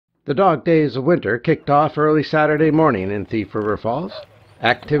The Dog Days of Winter kicked off early Saturday morning in Thief River Falls.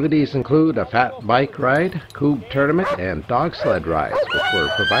 Activities include a fat bike ride, coob tournament, and dog sled rides, which were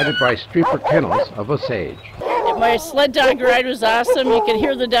provided by Streeper Kennels of Osage. My sled dog ride was awesome. You can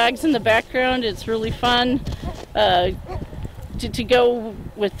hear the dogs in the background. It's really fun to go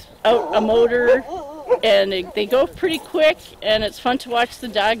without a motor, and they go pretty quick, and it's fun to watch the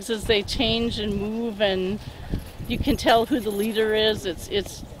dogs as they change and move, and you can tell who the leader is.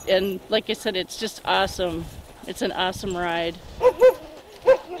 And like I said, it's just awesome. It's an awesome ride.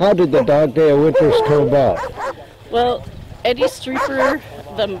 How did the Dog Day of Winters come about? Well, Eddie Streeper,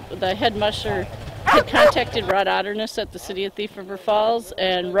 the head musher, had contacted Rod Otterness at the City of Thief River Falls,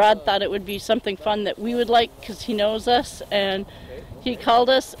 and Rod thought it would be something fun that we would like because he knows us, and he called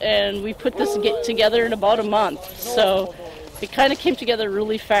us, and we put this together in about a month. So it kind of came together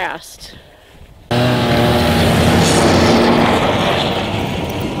really fast.